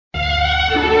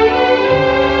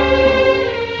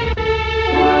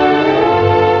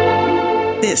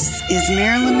This is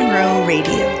Marilyn Monroe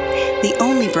Radio, the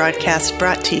only broadcast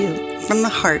brought to you from the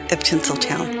heart of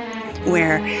Tinseltown,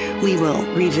 where we will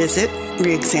revisit,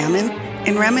 re-examine,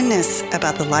 and reminisce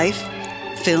about the life,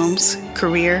 films,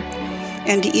 career,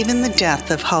 and even the death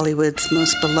of Hollywood's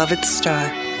most beloved star,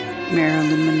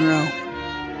 Marilyn Monroe.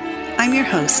 I'm your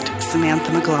host,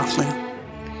 Samantha McLaughlin.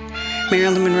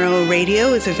 Marilyn Monroe Radio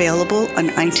is available on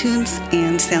iTunes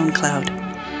and SoundCloud.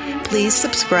 Please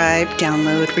subscribe,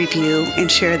 download, review,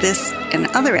 and share this and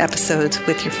other episodes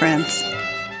with your friends.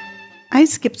 I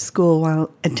skipped school while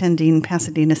attending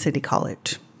Pasadena City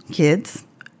College. Kids,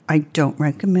 I don't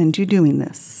recommend you doing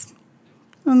this.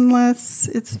 Unless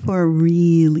it's for a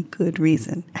really good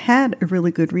reason. I had a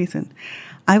really good reason.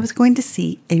 I was going to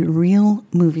see a real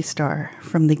movie star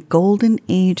from the golden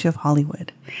age of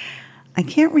Hollywood. I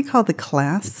can't recall the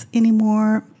class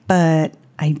anymore, but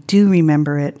I do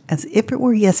remember it as if it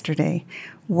were yesterday,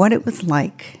 what it was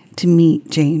like to meet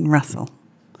Jane Russell.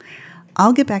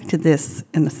 I'll get back to this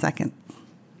in a second.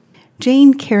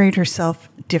 Jane carried herself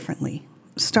differently.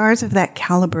 Stars of that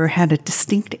caliber had a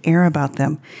distinct air about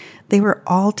them. They were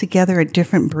altogether a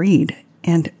different breed,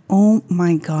 and oh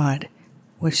my God,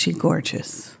 was she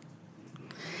gorgeous.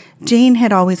 Jane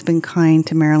had always been kind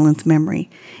to Marilyn's memory,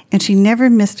 and she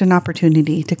never missed an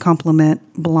opportunity to compliment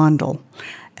Blondel,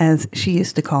 as she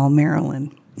used to call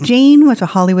Marilyn. Jane was a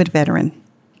Hollywood veteran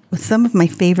with some of my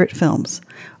favorite films,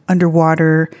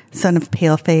 Underwater, Son of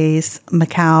Paleface,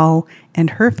 Macau, and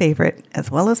her favorite,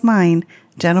 as well as mine,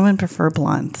 Gentlemen Prefer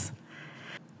Blondes.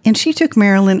 And she took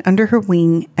Marilyn under her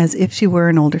wing as if she were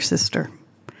an older sister.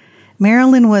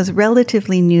 Marilyn was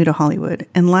relatively new to Hollywood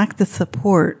and lacked the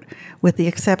support, with the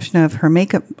exception of her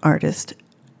makeup artist,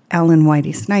 Alan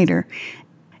Whitey Snyder,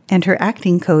 and her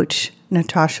acting coach,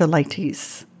 Natasha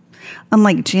Lytise.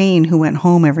 Unlike Jane, who went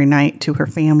home every night to her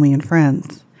family and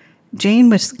friends, Jane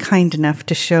was kind enough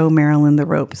to show Marilyn the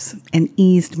ropes and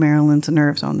eased Marilyn's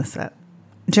nerves on the set.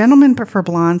 Gentlemen Prefer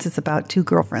Blondes is about two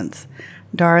girlfriends,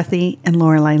 Dorothy and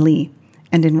Lorelei Lee.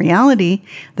 And in reality,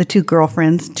 the two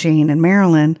girlfriends, Jane and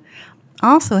Marilyn,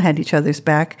 also had each other's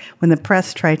back when the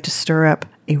press tried to stir up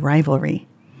a rivalry.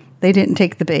 They didn't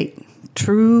take the bait.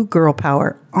 True girl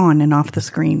power on and off the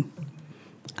screen.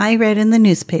 I read in the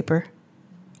newspaper.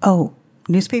 Oh,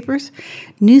 newspapers?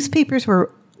 Newspapers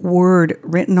were word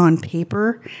written on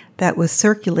paper that was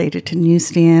circulated to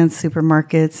newsstands,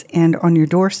 supermarkets, and on your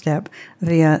doorstep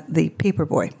via the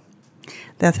paperboy.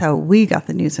 That's how we got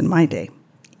the news in my day.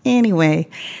 Anyway,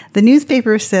 the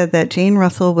newspaper said that Jane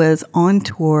Russell was on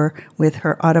tour with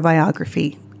her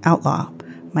autobiography, Outlaw,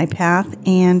 My Path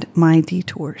and My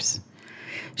Detours.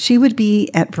 She would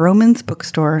be at Vroman's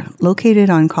bookstore,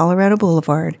 located on Colorado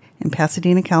Boulevard in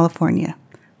Pasadena, California.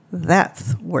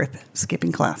 That's worth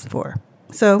skipping class for.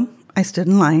 So I stood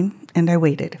in line and I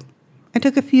waited. I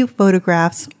took a few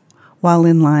photographs while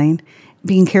in line,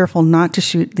 being careful not to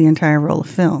shoot the entire roll of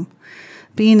film.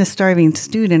 Being a starving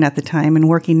student at the time and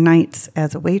working nights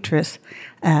as a waitress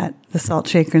at the Salt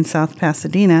Shaker in South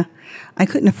Pasadena, I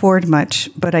couldn't afford much,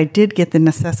 but I did get the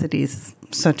necessities,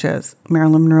 such as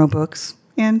Marilyn Monroe books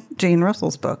and Jane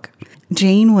Russell's book.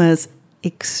 Jane was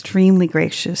extremely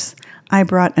gracious. I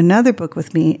brought another book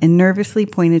with me and nervously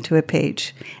pointed to a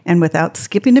page. And without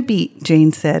skipping a beat,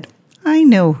 Jane said, "I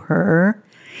know her."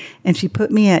 And she put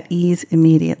me at ease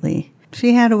immediately.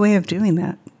 She had a way of doing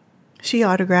that. She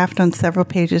autographed on several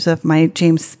pages of my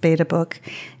James Spada book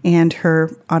and her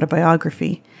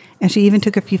autobiography, and she even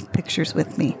took a few pictures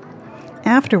with me.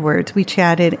 Afterwards, we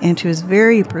chatted, and she was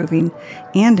very approving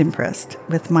and impressed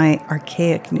with my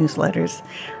archaic newsletters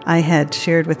I had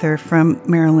shared with her from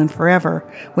Marilyn Forever,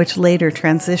 which later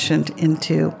transitioned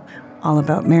into All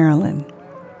About Marilyn.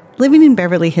 Living in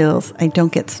Beverly Hills, I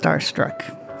don't get starstruck,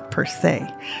 per se.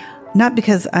 Not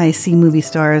because I see movie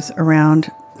stars around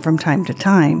from time to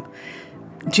time.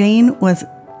 Jane was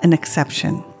an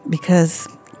exception because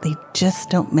they just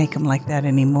don't make them like that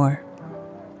anymore.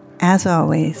 As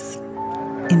always,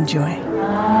 enjoy.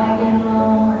 I get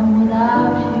along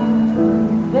without you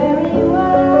very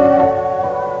well.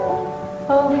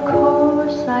 Of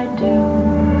course I do.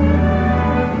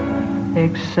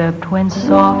 Except when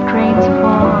soft rains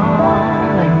fall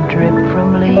and drip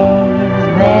from leaves,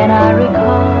 then I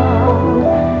recall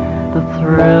the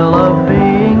thrill of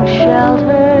being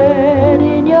sheltered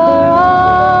in your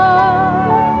arms.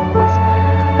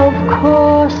 Of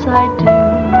course I do.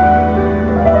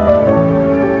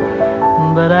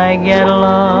 But I get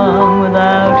along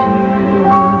without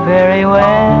you very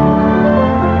well.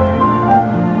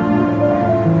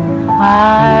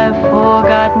 I've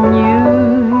forgotten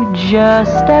you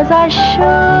just as I should.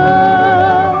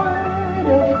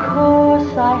 Of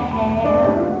course I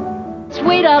have.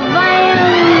 sweeter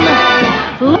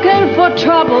than. Looking for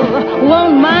trouble,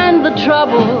 won't mind the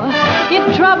trouble.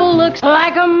 If trouble looks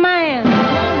like a man,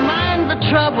 won't mind the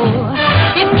trouble.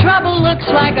 If trouble looks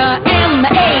like a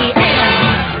M-A-N.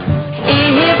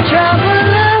 If trouble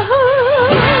looks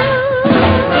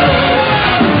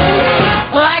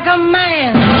like a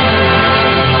man.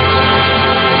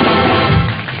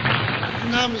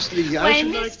 Now, Miss Lee, Why,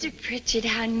 Mr. Pritchard,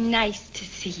 how nice to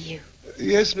see you.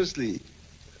 Yes, Miss Lee.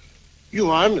 You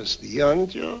are Miss Lee,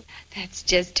 aren't you? That's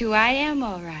just who I am,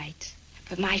 all right.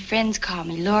 But my friends call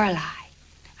me Lorelei.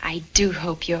 I do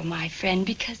hope you're my friend,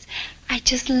 because I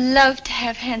just love to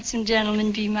have handsome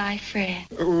gentlemen be my friend.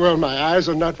 Well, my eyes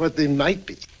are not what they might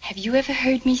be. Have you ever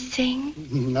heard me sing?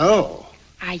 No.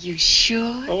 Are you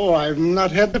sure? Oh, I've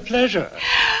not had the pleasure.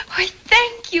 Why,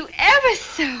 thank you ever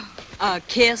so. A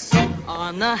kiss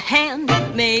on the hand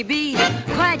may be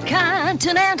quite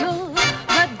continental,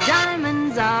 but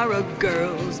diamonds are a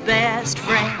girl's best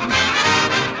friend.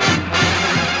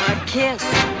 A kiss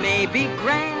may be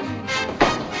grand.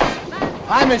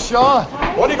 Hi, Miss Shaw.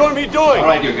 What are you going to be doing? All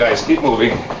right, you guys, keep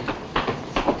moving.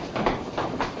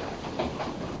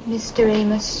 Mr.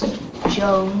 Amos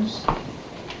Jones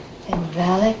and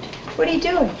valet. What are you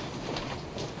doing?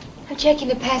 I'm checking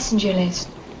the passenger list.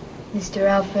 Mr.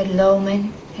 Alfred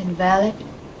Lohman and valet.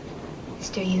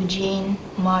 Mr. Eugene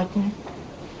Martin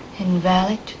and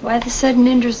valet. Why the sudden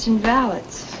interest in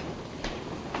valets?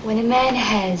 When a man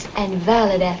has and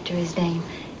valet after his name,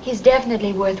 he's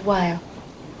definitely worthwhile.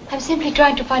 I'm simply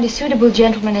trying to find a suitable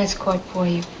gentleman escort for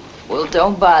you. Well,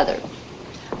 don't bother.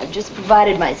 I've just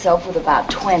provided myself with about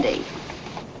 20.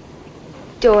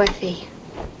 Dorothy,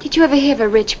 did you ever hear of a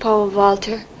rich pole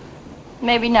vaulter?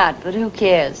 Maybe not, but who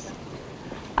cares?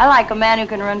 I like a man who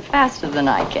can run faster than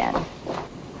I can.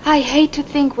 I hate to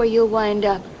think where you'll wind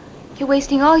up. You're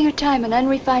wasting all your time on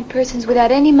unrefined persons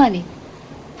without any money.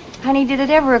 Honey, did it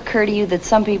ever occur to you that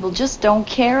some people just don't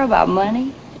care about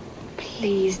money?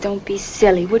 Please, don't be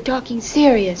silly. We're talking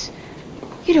serious.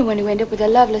 You don't want to end up with a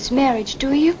loveless marriage,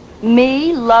 do you?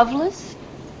 Me? Loveless?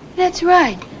 That's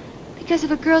right. Because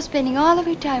if a girl's spending all of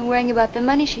her time worrying about the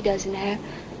money she doesn't have,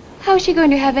 how is she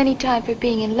going to have any time for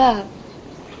being in love?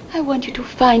 I want you to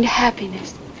find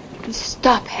happiness and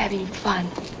stop having fun.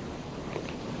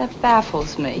 That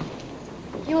baffles me.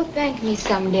 You'll thank me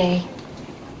someday.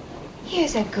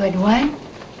 Here's a good one.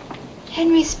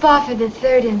 Henry Spofford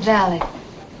III in Valet.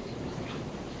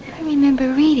 I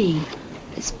remember reading.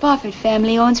 The Spofford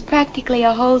family owns practically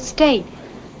a whole state.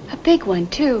 A big one,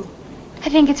 too. I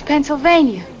think it's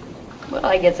Pennsylvania. Well,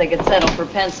 I guess I could settle for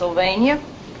Pennsylvania.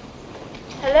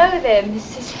 Hello there,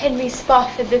 Mrs. Henry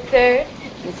Spofford III.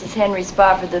 Mrs. Henry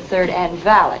Spofford III and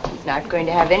valet. He's not going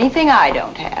to have anything I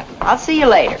don't have. I'll see you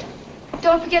later.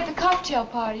 Don't forget the cocktail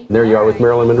party. There you are with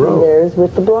Marilyn Monroe. There's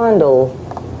with the blonde.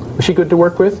 Was she good to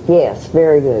work with? Yes,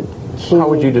 very good. How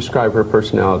would you describe her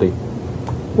personality?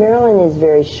 Marilyn is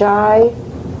very shy.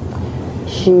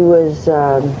 She was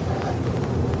a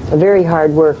very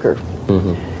hard worker,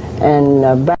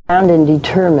 and bound and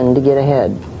determined to get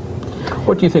ahead.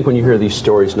 What do you think when you hear these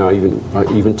stories now?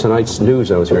 Even tonight's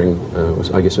news I was hearing,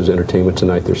 I guess it was Entertainment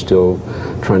Tonight, they're still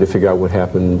trying to figure out what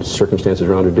happened, circumstances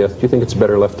around her death. Do you think it's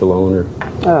better left alone? Or?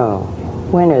 Oh,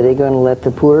 when are they going to let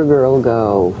the poor girl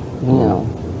go? You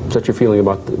know. Is that your feeling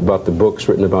about the books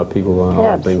written about people?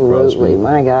 Absolutely.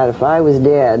 My God, if I was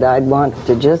dead, I'd want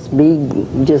to just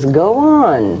go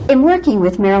on. In working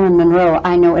with Marilyn Monroe,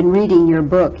 I know in reading your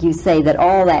book, you say that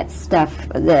all that stuff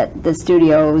that the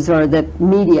studios or the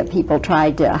media people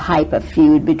tried to hype a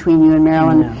feud between you and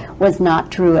Marilyn was not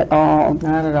true at all.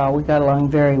 Not at all. We got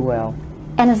along very well.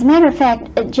 And as a matter of fact,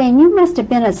 Jane, you must have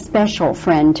been a special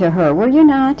friend to her, were you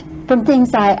not? From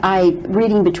things I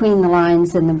reading between the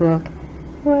lines in the book.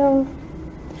 Well,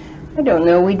 I don't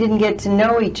know. We didn't get to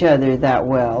know each other that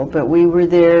well, but we were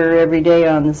there every day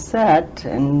on the set,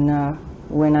 and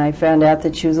when I found out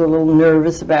that she was a little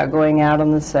nervous about going out on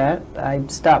the set, I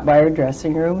stopped by her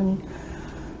dressing room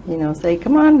and, say,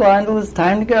 "Come on, Blondel, it's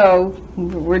time to go.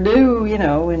 We're due,"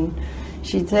 and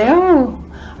she'd say, oh,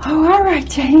 all right,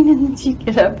 Jane, and then she'd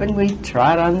get up and we'd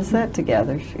trot on the set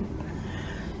together.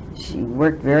 She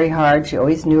worked very hard. She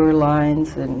always knew her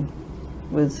lines and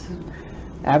was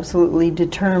absolutely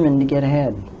determined to get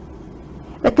ahead.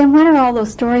 But then what are all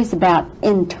those stories about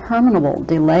interminable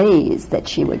delays that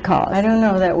she would cause? I don't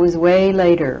know. That was way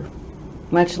later,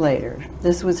 much later.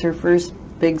 This was her first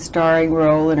big starring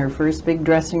role in her first big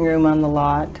dressing room on the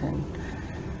lot, and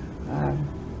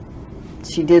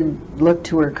she did look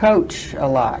to her coach a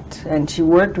lot, and she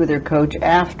worked with her coach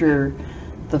after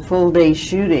the full day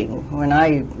shooting when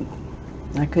I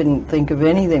couldn't think of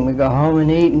anything. We'd go home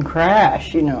and eat and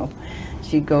crash,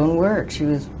 she'd go and work. She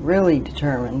was really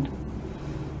determined.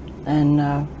 And,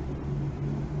 of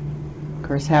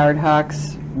course, Howard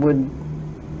Hawks would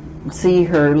see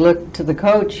her look to the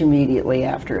coach immediately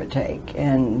after a take,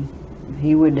 and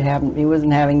he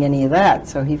wasn't having any of that,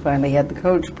 so he finally had the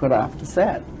coach put off the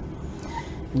set.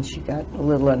 And she got a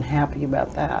little unhappy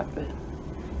about that, but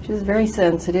she was very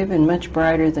sensitive and much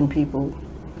brighter than people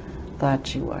thought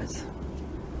she was.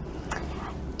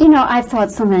 You know, I've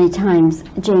thought so many times,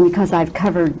 Jane, because I've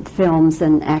covered films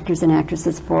and actors and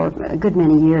actresses for a good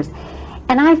many years,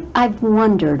 and I've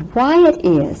wondered why it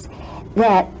is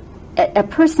that a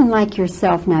person like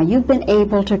yourself now, you've been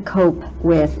able to cope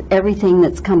with everything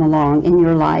that's come along in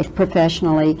your life,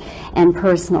 professionally and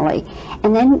personally,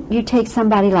 and then you take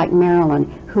somebody like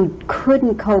Marilyn, who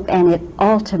couldn't cope, and it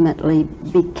ultimately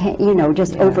became, you know,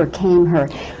 just overcame her.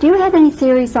 Do you have any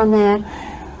theories on that?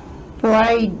 Well,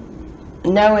 I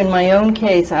know in my own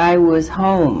case, I was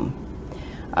home.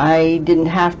 I didn't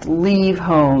have to leave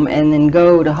home and then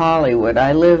go to Hollywood.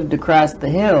 I lived across the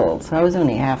hills. I was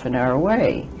only half an hour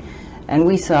away. And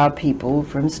we saw people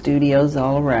from studios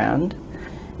all around.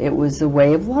 It was a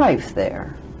way of life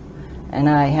there. And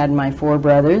I had my 4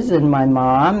 brothers and my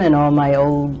mom and all my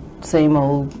same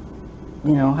old,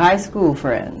 you know, high school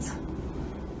friends.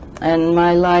 And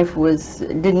my life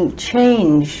didn't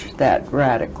change that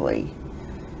radically.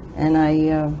 And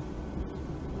I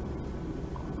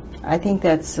think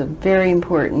that's a very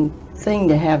important thing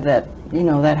to have that, you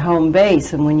know, that home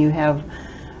base. And when you have,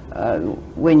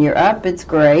 when you're up, it's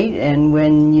great. And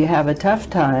when you have a tough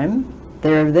time,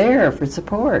 they're there for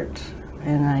support.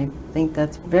 And I think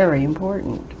that's very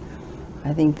important.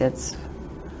 I think that's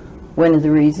one of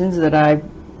the reasons that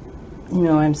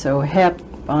I'm so hep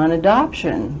on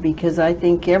adoption, because I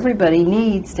think everybody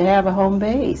needs to have a home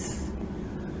base.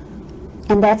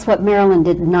 And that's what Marilyn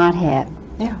did not have.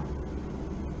 Yeah.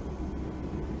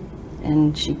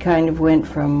 And she kind of went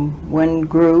from one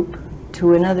group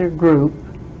to another group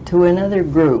to another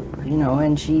group, you know,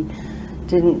 and she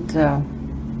didn't, I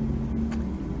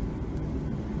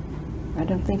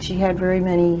don't think she had very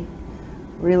many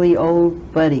really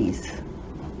old buddies.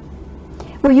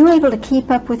 Were you able to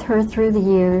keep up with her through the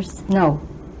years? No.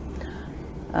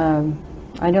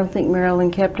 I don't think Marilyn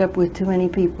kept up with too many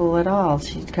people at all.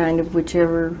 She's kind of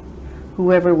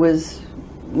whoever was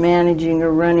managing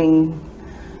or running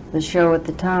the show at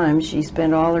the time, she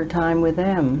spent all her time with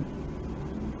them.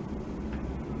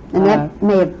 And that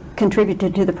may have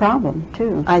contributed to the problem,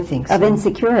 too. I think so. Of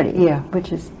insecurity. Yeah.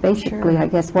 Which is basically, Sure. I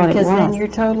guess, what because it was. Then you're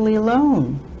totally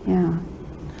alone. Yeah.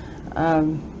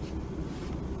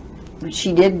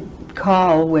 She did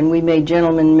call when we made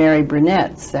Gentlemen Marry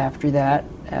Brunettes after that.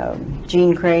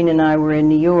 Jean Crane and I were in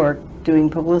New York doing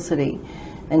publicity,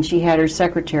 and she had her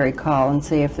secretary call and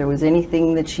say if there was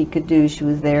anything that she could do, she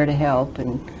was there to help,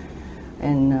 and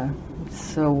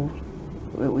so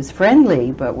it was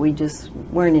friendly, but we just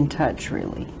weren't in touch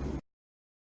really.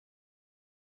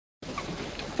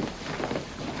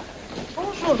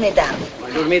 Bonjour, mesdames.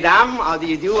 Bonjour, mesdames. How do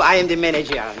you do? I am the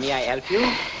manager. May I help you?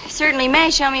 Certainly may.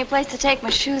 Show me a place to take my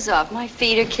shoes off. My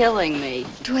feet are killing me.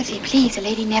 Dorothy, please. A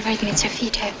lady never admits her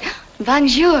feet hurt.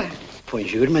 Bonjour.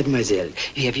 Bonjour, mademoiselle.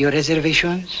 You have your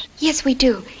reservations? Yes, we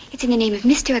do. It's in the name of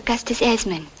Mr. Augustus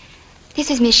Esmond. This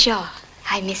is Miss Shaw.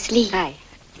 Hi, Miss Lee. Hi.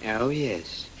 Oh,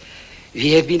 yes.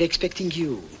 We have been expecting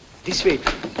you. This way.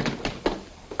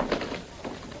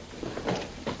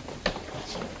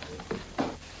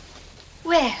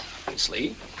 Well. Miss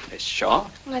Lee, Miss Shaw.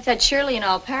 Well, I thought surely in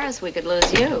all Paris we could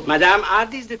lose you. Madame, are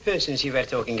these the persons you were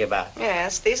talking about?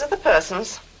 Yes, these are the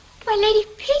persons. Why, Lady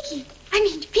Piggy.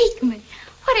 Beekman.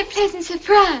 What a pleasant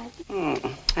surprise.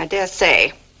 I dare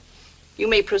say. You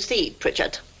may proceed,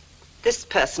 Pritchard. This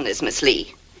person is Miss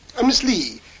Lee. Miss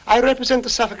Lee, I represent the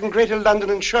Suffolk and Greater London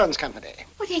Insurance Company.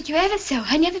 Well, thank you ever so.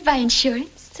 I never buy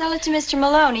insurance. Tell it to Mr.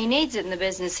 Malone. He needs it in the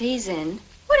business he's in.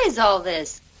 What is all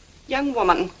this? Young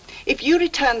woman, if you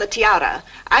return the tiara,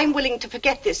 I'm willing to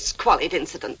forget this squalid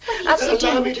incident.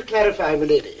 Allow me to clarify,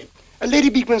 milady. Lady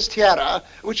Beekman's tiara,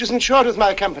 which is insured with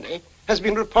my company, has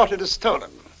been reported as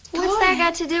stolen. What's that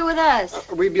got to do with us?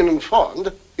 We've been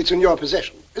informed it's in your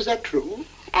possession. Is that true?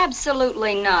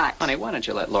 Absolutely not. Honey, why don't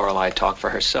you let Lorelei talk for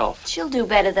herself? She'll do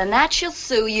better than that. She'll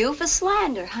sue you for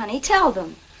slander, honey. Tell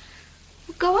them.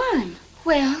 Go on.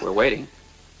 Well, We're waiting.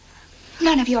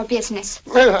 none of your business.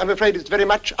 Well, I'm afraid it's very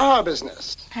much our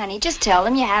business. Honey, just tell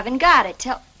them you haven't got it.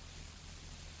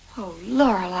 Oh,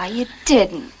 Lorelei, you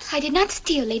didn't. I did not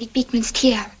steal Lady Beekman's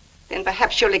tiara. Then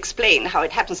perhaps you'll explain how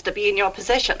it happens to be in your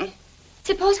possession.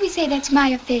 Suppose we say that's my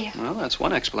affair. Well, that's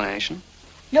one explanation.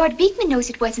 Lord Beekman knows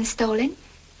it wasn't stolen.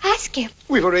 Ask him.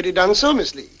 We've already done so,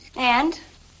 Miss Lee. And?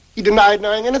 He denied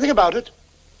knowing anything about it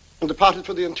and departed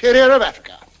for the interior of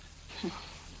Africa.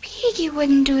 Piggy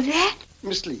wouldn't do that.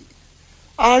 Miss Lee,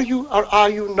 are you or are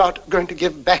you not going to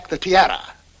give back the tiara?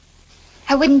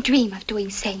 I wouldn't dream of doing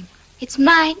the same. It's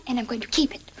mine, and I'm going to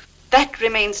keep it. That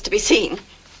remains to be seen.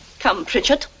 Come,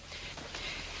 Pritchard.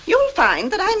 You'll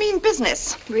find that I mean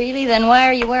business. Really? Then why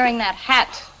are you wearing that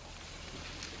hat?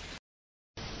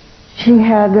 She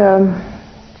had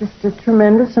just a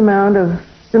tremendous amount of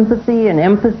sympathy and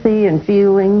empathy and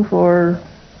feeling for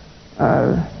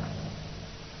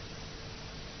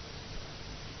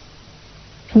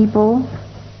people,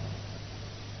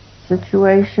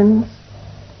 situations,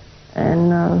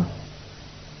 and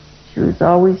she was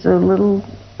always a little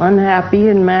unhappy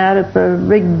and mad at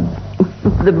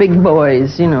the big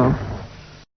boys, you know.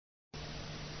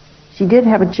 She did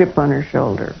have a chip on her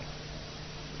shoulder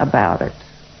about it.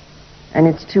 And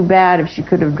it's too bad. If she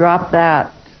could have dropped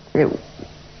that,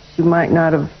 she might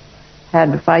not have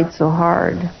had to fight so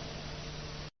hard.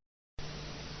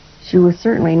 She was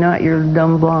certainly not your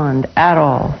dumb blonde at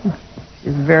all. She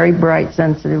was a very bright,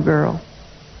 sensitive girl.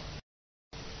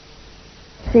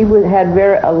 She had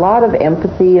a lot of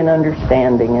empathy and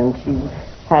understanding, and she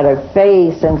had a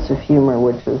fey sense of humor,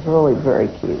 which was really very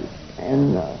cute.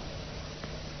 And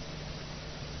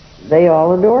they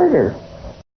all adored her.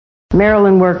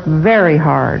 Marilyn worked very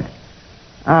hard.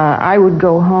 I would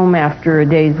go home after a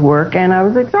day's work, and I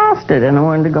was exhausted, and I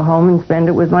wanted to go home and spend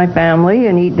it with my family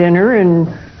and eat dinner and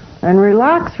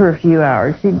relax for a few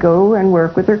hours. She'd go and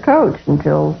work with her coach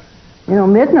until,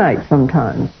 midnight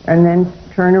sometimes, and then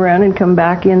turn around and come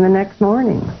back in the next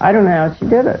morning. I don't know how she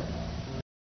did it.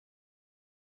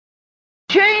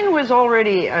 Jane was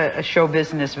already a show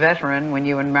business veteran when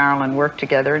you and Marilyn worked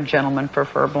together in Gentlemen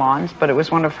Prefer Blondes, but it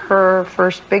was one of her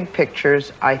first big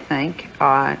pictures, I think.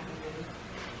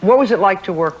 What was it like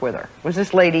to work with her? Was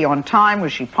this lady on time?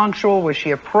 Was she punctual? Was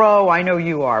she a pro? I know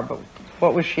you are, but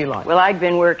what was she like? Well, I'd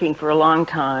been working for a long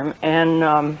time,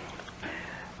 and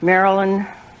Marilyn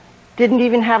didn't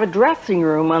even have a dressing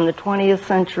room on the 20th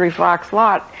Century Fox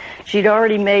lot. She'd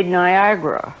already made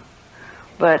Niagara,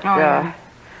 but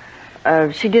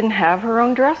she didn't have her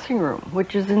own dressing room,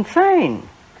 which is insane.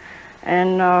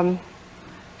 And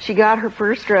she got her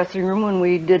first dressing room when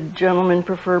we did Gentlemen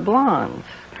Prefer Blondes.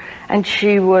 And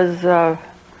she was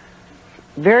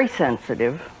very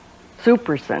sensitive,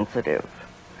 super sensitive.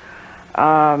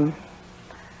 So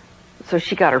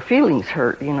she got her feelings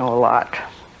hurt, a lot.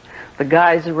 The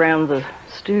guys around the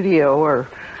studio are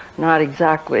not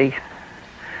exactly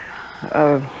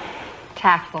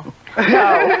tactful.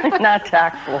 No, not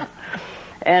tactful.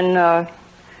 And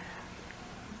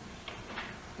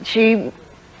she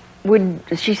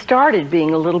started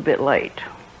being a little bit late.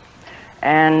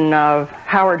 And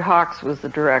Howard Hawks was the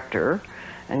director,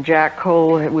 and Jack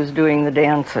Cole was doing the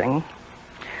dancing.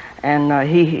 And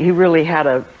he really had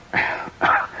a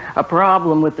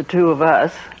problem with the two of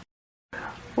us.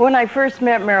 When I first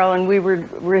met Marilyn, we were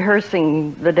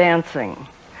rehearsing the dancing,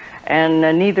 and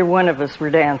neither one of us were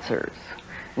dancers.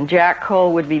 And Jack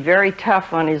Cole would be very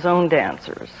tough on his own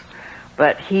dancers,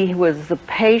 but he was the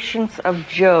patience of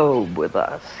Job with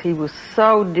us. He was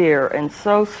so dear and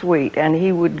so sweet, and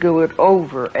he would do it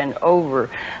over and over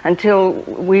until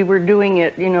we were doing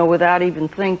it, without even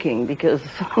thinking, because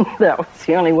that was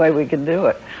the only way we could do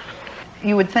it.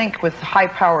 You would think with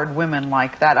high-powered women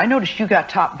like that. I noticed you got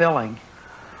top billing.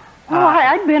 Well,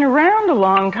 I'd been around a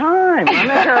long time. I'm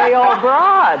a very old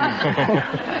broad.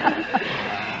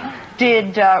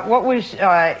 What was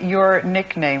your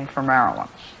nickname for Marilyn?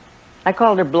 I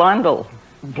called her Blondel.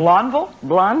 Blondel?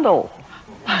 Blondel.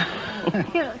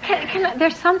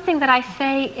 There's something that I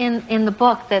say in the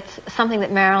book that's something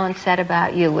that Marilyn said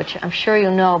about you, which I'm sure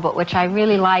you know, but which I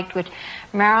really liked, which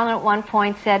Marilyn at one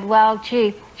point said, well,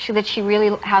 gee,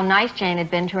 how nice Jane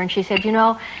had been to her, and she said,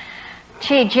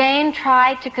 gee, Jane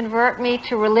tried to convert me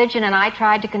to religion, and I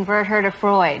tried to convert her to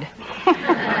Freud.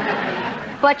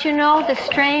 But the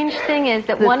strange thing is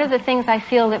that one of the things I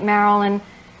feel that Marilyn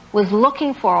was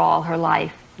looking for all her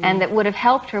life, and that would have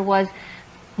helped her, was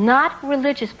not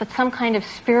religious, but some kind of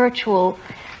spiritual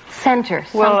center,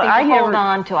 something to hold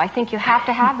on to. I think you have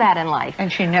to have that in life.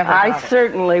 And she never I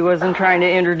certainly wasn't trying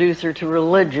to introduce her to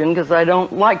religion, because I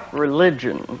don't like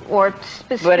religion. Or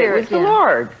spirit. But it was the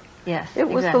Lord. Yes, it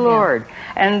was the Lord.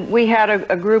 Yeah. And we had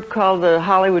a group called the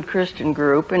Hollywood Christian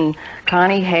Group, and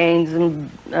Connie Haynes and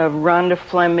Rhonda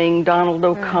Fleming, Donald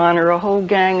O'Connor, a whole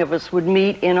gang of us would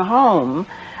meet in a home,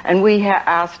 and we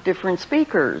asked different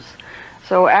speakers.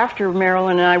 So after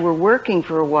Marilyn and I were working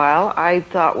for a while, I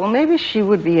thought, well, maybe she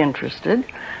would be interested.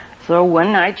 So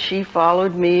one night she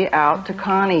followed me out to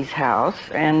Connie's house,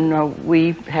 and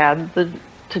we had the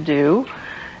to do,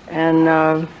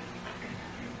 and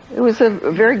it was a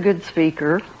very good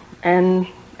speaker. And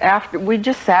after, we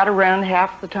just sat around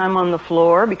half the time on the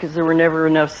floor because there were never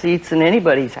enough seats in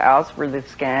anybody's house for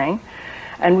this gang.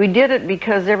 And we did it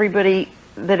because everybody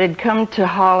that had come to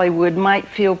Hollywood might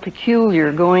feel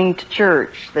peculiar going to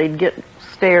church. They'd get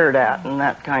stared at and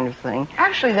that kind of thing.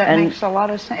 Actually, that makes a lot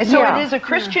of sense. So it is a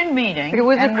Christian meeting. It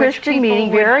was a Christian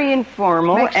meeting, very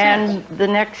informal, and the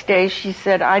next day she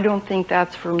said, I don't think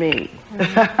that's for me.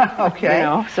 Okay. You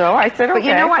know, so I said, okay, but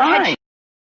you know what? fine.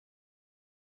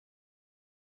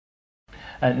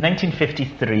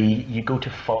 1953, you go to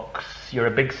Fox, you're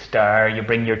a big star, you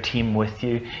bring your team with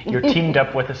you. You're teamed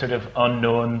up with a sort of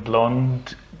unknown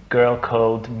blonde girl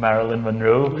called Marilyn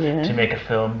Monroe to make a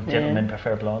film, Gentlemen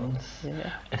Prefer Blondes.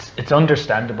 It's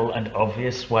understandable and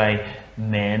obvious why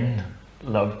men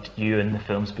loved you in the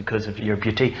films because of your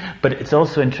beauty, but it's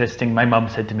also interesting. My mum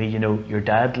said to me, you know, your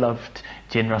dad loved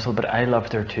Jane Russell, but I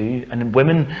loved her too, and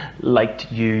women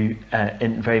liked you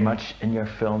very much in your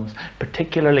films,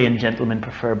 particularly in Gentlemen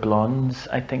Prefer Blondes,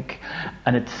 I think,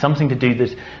 and it's something to do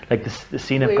that, like the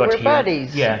scene I've got here.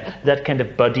 Buddies. Yeah, that kind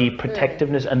of buddy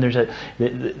protectiveness, and there's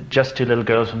Just Two Little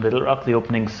Girls from Little Rock, the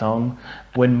opening song,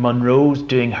 when Monroe's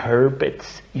doing her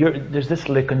bits, there's this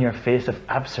look on your face of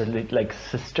absolute like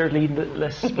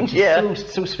sisterliness, which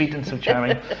is so sweet and so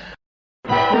charming.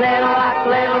 Little Rock,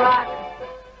 Little Rock.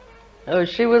 Oh,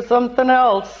 she was something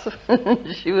else.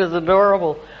 She was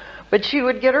adorable. But she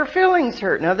would get her feelings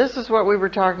hurt. Now, this is what we were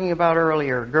talking about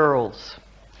earlier, girls.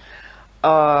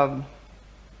 The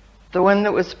one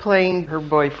that was playing her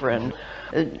boyfriend,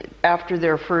 after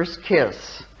their first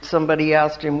kiss, somebody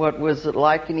asked him what was it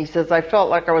like, and he says, I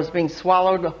felt like I was being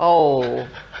swallowed whole,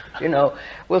 you know.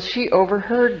 Well, she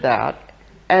overheard that,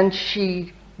 and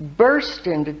she burst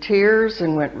into tears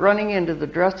and went running into the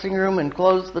dressing room and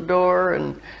closed the door,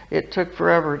 and it took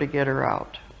forever to get her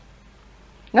out.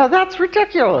 Now, that's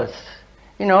ridiculous.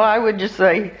 You know, I would just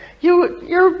say,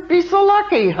 you'd be so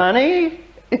lucky, honey.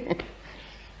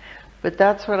 But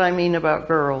that's what I mean about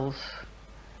girls.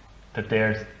 That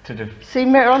they're sort of... See,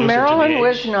 Marilyn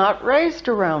was not raised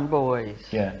around boys.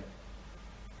 Yeah.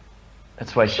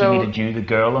 That's why she needed you, the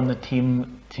girl on the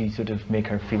team, to sort of make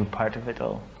her feel part of it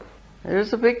all.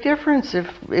 There's a big difference if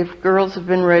girls have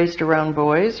been raised around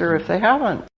boys or if they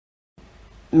haven't.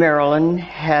 Marilyn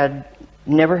had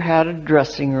never had a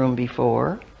dressing room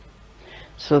before,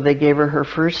 so they gave her her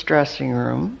first dressing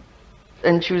room,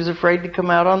 and she was afraid to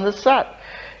come out on the set.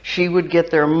 She would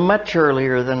get there much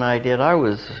earlier than I did. I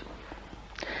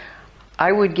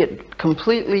would get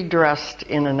completely dressed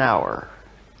in an hour,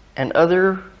 and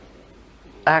other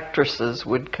actresses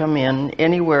would come in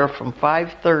anywhere from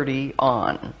 5:30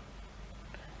 on.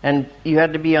 And you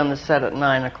had to be on the set at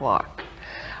 9 o'clock.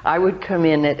 I would come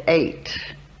in at 8,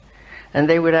 and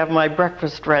they would have my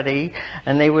breakfast ready,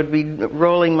 and they would be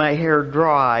rolling my hair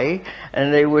dry,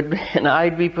 and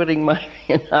I'd be putting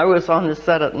I was on the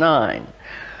set at 9.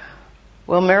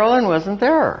 Well, Marilyn wasn't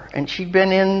there, and she'd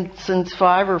been in since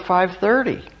 5 or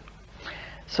 5:30.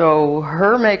 So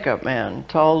her makeup man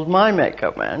told my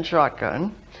makeup man,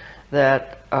 Shotgun,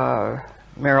 that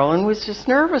Marilyn was just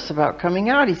nervous about coming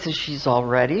out. He says, she's all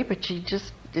ready, but she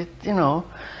just, you know.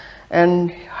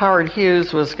 And Howard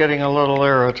Hughes was getting a little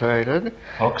irritated.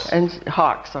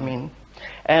 Hawks, I mean.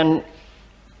 And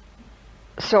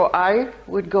so I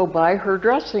would go by her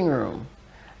dressing room,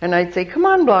 and I'd say, come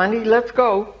on, Blondie, let's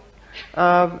go.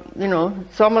 You know,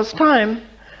 it's almost time.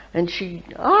 And she'd,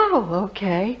 oh,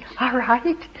 okay, all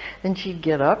right. And she'd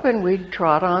get up, and we'd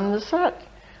trot on the set.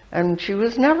 And she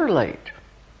was never late.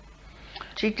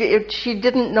 She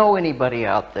didn't know anybody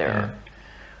out there.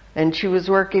 And she was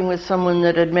working with someone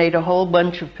that had made a whole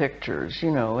bunch of pictures, you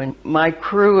know, and my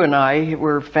crew and I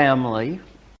were family.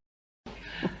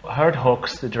 Howard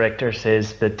Hawks, the director,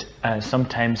 says that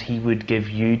sometimes he would give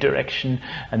you direction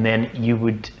and then you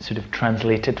would sort of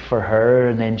translate it for her,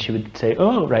 and then she would say,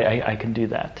 oh, right, I can do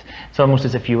that. It's almost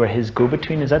as if you were his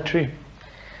go-between. Is that true?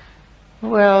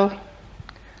 Well,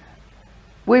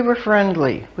 we were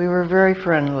friendly. We were very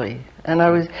friendly. And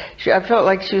I felt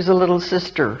like she was a little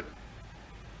sister,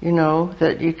 you know,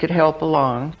 that you could help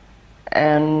along.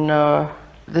 And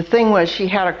the thing was, she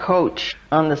had a coach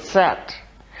on the set.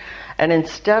 And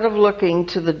instead of looking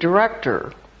to the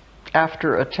director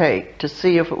after a take to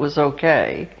see if it was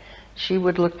okay, she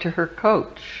would look to her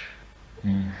coach.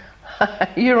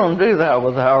 You don't do that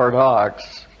with Howard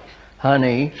Hawks,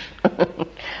 honey.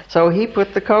 So he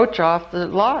put the coach off the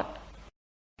lot.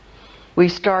 We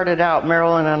started out,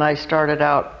 Marilyn and I started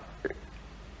out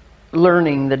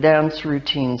learning the dance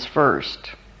routines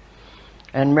first.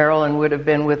 And Marilyn would have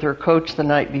been with her coach the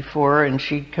night before, and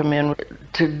she'd come in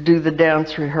to do the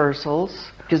dance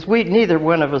rehearsals, because neither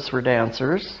one of us were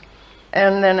dancers.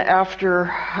 And then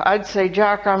after, I'd say,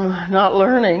 Jack, I'm not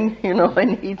learning,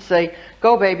 and he'd say,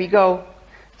 go, baby, go.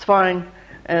 It's fine.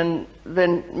 And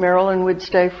then Marilyn would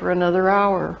stay for another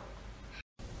hour.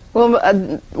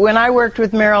 Well, when I worked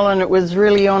with Marilyn, it was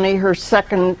really only her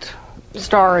second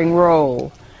starring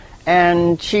role.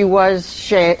 And she was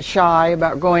shy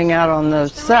about going out on the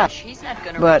set.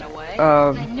 But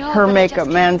her makeup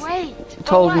man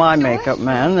told my makeup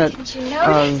man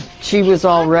that she was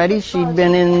all ready. She'd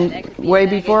been in way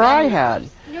before I had.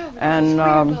 And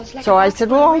so I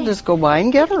said, well, I'll just go by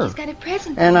and get her.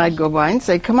 And I'd go by and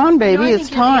say, come on, baby,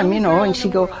 it's time, And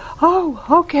she'd go, oh,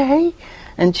 okay.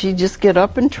 And she'd just get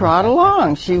up and trot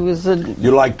along. She was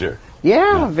You liked her?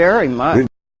 Yeah, very much.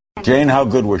 Jane, how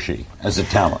good was she as a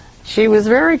talent? She was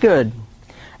very good.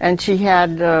 And she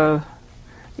had,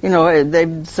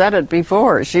 they've said it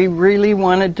before, she really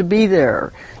wanted to be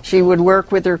there. She would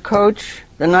work with her coach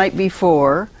the night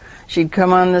before. She'd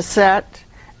come on the set,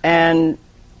 and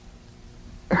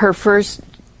her first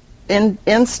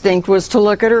instinct was to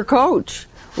look at her coach.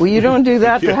 Well, you don't do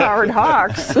that to Howard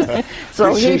Hawks.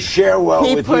 So did she share well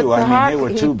with you? They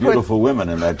were two beautiful women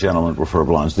in That Gentleman Prefer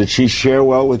Blondes. Did she share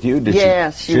well with you?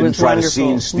 Yes, she was try wonderful. To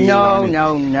scene steal?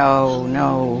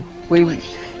 No.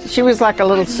 She was like a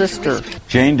little sister.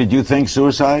 Jane, did you think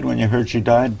suicide when you heard she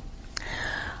died?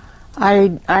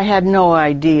 I had no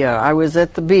idea. I was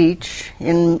at the beach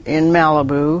in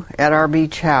Malibu at our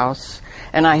beach house,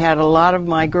 and I had a lot of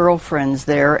my girlfriends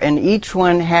there, and each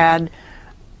one had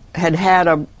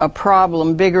a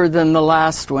problem bigger than the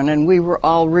last one, and we were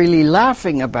all really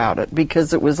laughing about it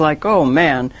because it was like, oh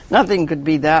man, nothing could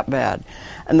be that bad.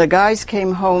 And the guys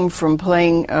came home from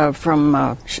playing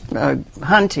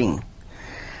hunting,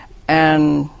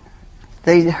 and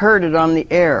they heard it on the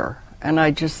air, and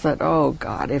I just thought, oh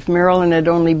God, if Marilyn had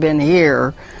only been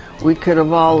here, we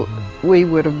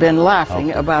would have been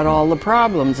laughing about all the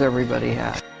problems everybody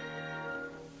had.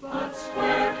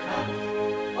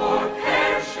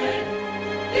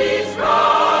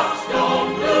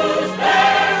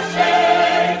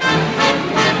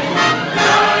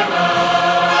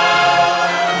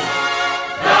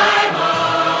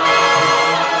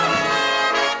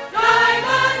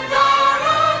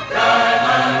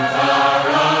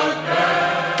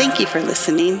 Thank you for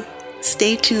listening.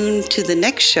 Stay tuned to the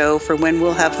next show for when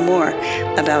we'll have more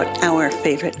about our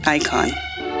favorite icon.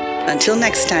 Until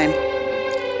next time,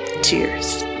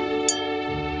 cheers.